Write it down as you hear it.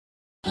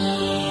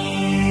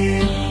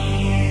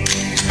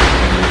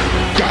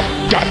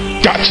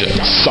Gotcha,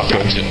 sucker.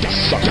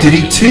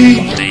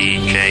 DDT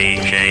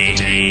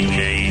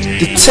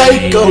The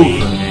TakeOva.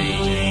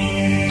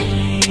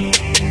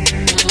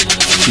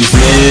 These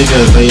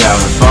niggas, they out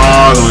here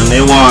ballin',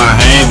 they wanna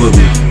hang with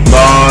me.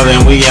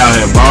 Ballin', we out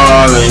here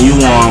ballin', you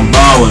wanna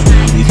ball with me.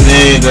 These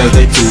niggas,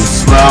 they too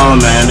slow,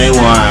 man, they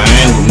wanna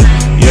hang with me.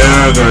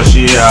 Your girl,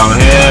 she out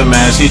here,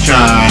 man, she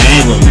tryna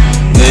hang with me.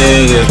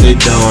 Niggas, they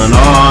doing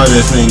all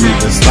this, they need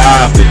to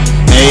stop it.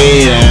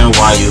 Hatin',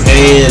 why you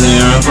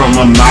hatin' from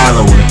a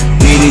mile away?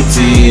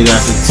 DDT,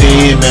 that's a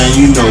team, man,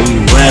 you know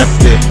we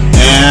repped it.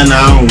 And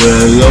I'm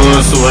with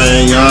yours,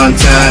 swing on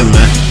time,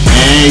 man.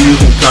 And you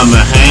can come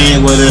and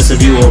hang with us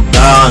if you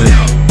about it.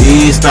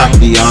 These stock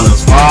be on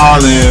us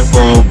fallin'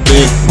 for a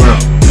big bro.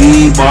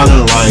 We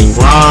ballin' like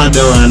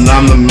Rondo and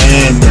I'm the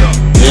man though.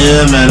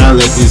 Yeah, man, I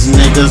let these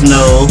niggas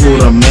know who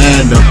the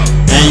man though.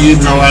 And you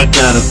know I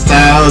got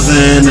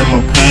 1,000 in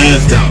my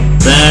pants though.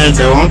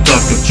 Bando, I'm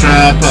talking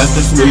trap house,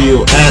 that's where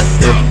you at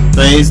though.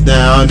 Face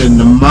down in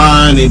the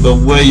money, but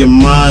where your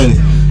money?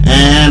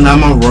 And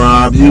I'ma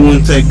rob you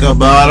and take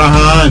about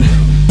 100.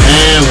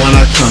 And when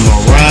I come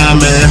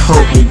around, man,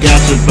 hope you got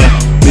your back.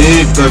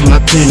 Because my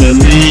team in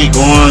the league,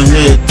 go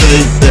ahead,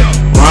 take that.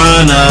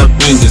 Run up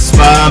in just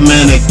 5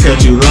 minutes,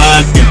 cut you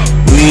locking.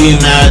 We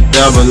not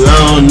double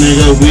O,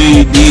 nigga,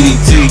 we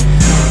DDT.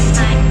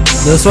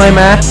 This way,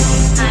 man.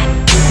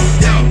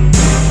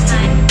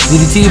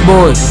 DDT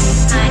boys.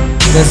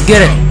 Let's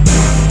get it.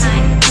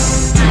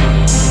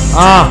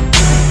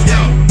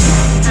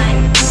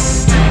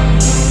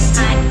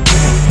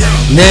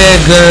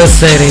 Niggas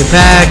say they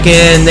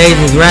packin', they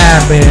just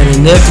rappin'.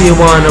 And if you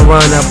wanna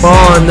run up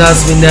on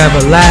us, we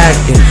never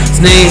lackin'.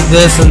 Sneak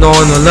this and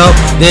on the low,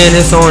 then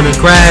it's on the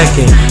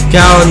crackin'.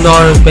 Counting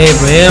all this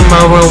paper in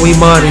my room, we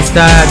money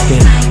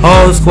stacking.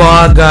 Whole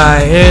squad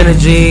got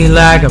energy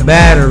like a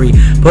battery.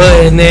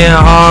 Putting in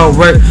hard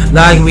work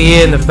like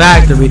we in the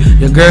factory.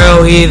 Your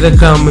girl either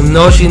coming,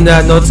 no she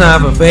not, no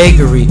time for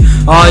fakery.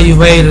 All you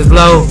haters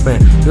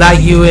loafing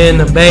like you in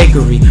the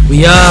bakery.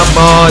 We up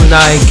all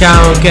night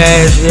counting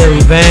cash, yeah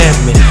we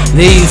vamping.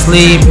 Leave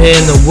sleep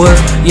in the woods,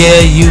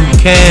 yeah you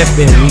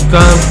camping. We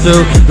come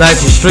through like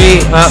your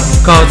street up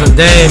causing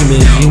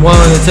damage. You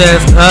wanna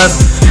test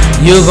us?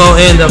 You gon'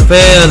 end up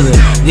failing.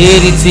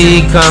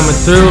 DDT coming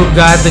through,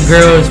 got the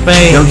girls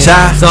fainting.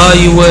 Saw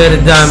you with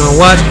a diamond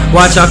watch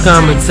I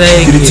come and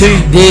take it.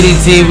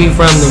 DDT, we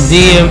from the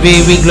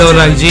DMV, we glow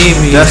like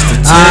GB. That's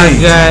the team. I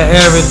got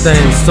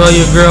everything, so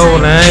your girl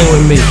wanna hang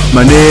with me.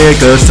 My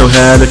niggas don't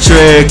have the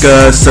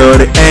trigger, so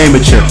they aim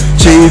at you.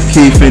 Chief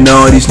keeping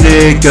all these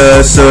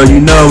niggas, so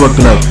you know I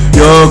glow.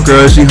 Your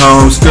girl, she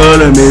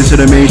homeschooling me, so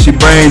that means she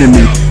braining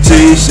me.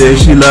 She said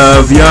she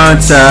love young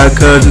Ty,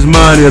 cause it's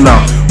money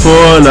long.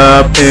 Pull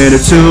up in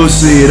a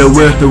 2-seater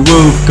with the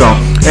roof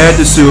gone. At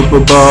the Super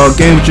Bowl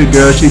game with your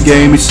girl, she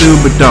gave me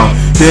super dome.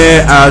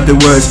 Then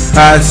afterwards,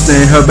 I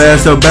sent her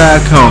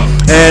back home.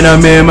 And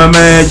I'm in my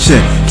mansion,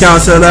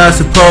 council I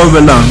suppose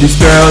along. These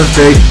girls,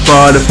 they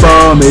fall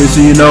for me, so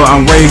you know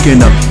I'm raking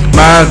them.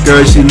 My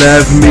girl, she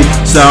left me,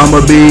 so I'ma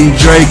be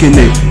drinking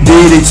it.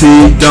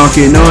 DDT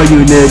dunking on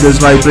you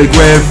niggas like Blake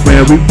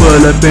Griffin. We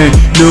pull up in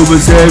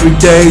Ubers every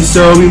day,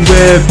 so we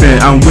whipping.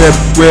 I'm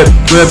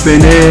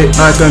whipping it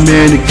like I'm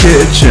in the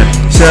kitchen.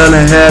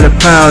 Selling head of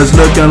pounds,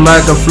 looking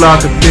like a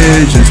flock of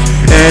pigeons.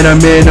 And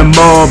I'm in the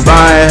mall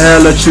buying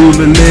hella true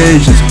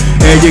religions.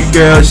 And your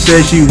girl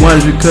says she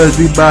wants because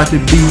we about to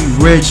be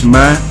rich,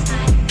 man.